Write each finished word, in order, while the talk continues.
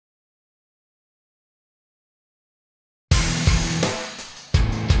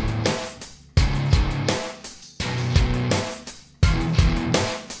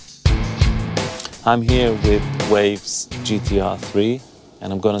I'm here with Waves GTR3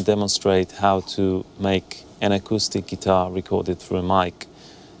 and I'm going to demonstrate how to make an acoustic guitar recorded through a mic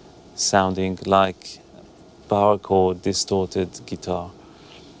sounding like power chord distorted guitar.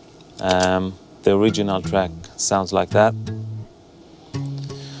 The original track sounds like that.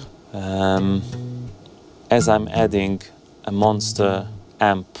 As I'm adding a monster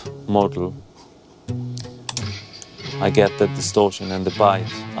amp model, I get the distortion and the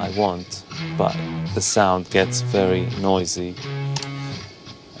bite I want, but the sound gets very noisy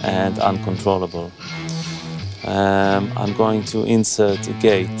and uncontrollable. I'm going to insert a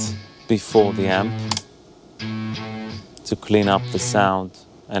gate before the amp to clean up the sound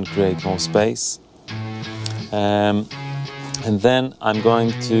and create more space. And then I'm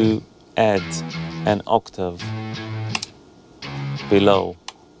going to add an octave below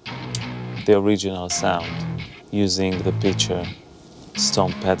the original sound using the pitcher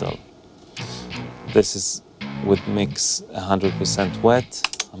stomp pedal. This is with mix 100%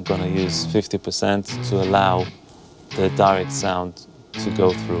 wet. I'm going to use 50% to allow the direct sound to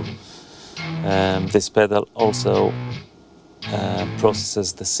go through. This pedal also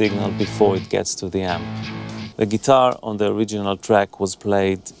processes the signal before it gets to the amp. The guitar on the original track was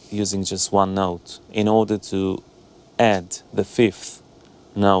played using just one note. In order to add the fifth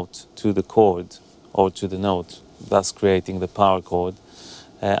note to the chord or to the note, thus creating the power chord,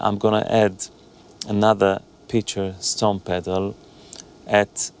 I'm going to add another pitcher stomp pedal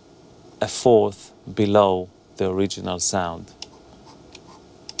at a fourth below the original sound.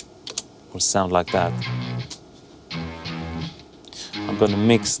 It will sound like that. I'm going to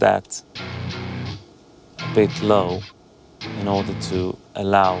mix that a bit low in order to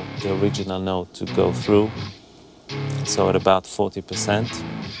allow the original note to go through, so at about 40%.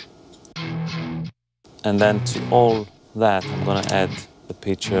 And then to all that I'm going to add the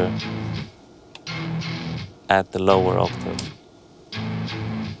pitcher at the lower octave.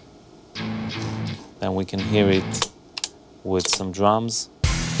 Then we can hear it with some drums.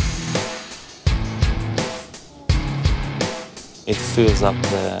 It fills up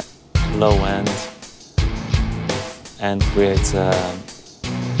the low end and creates a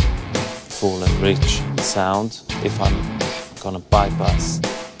full and rich sound if I'm gonna bypass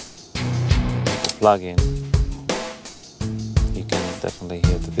the plugin.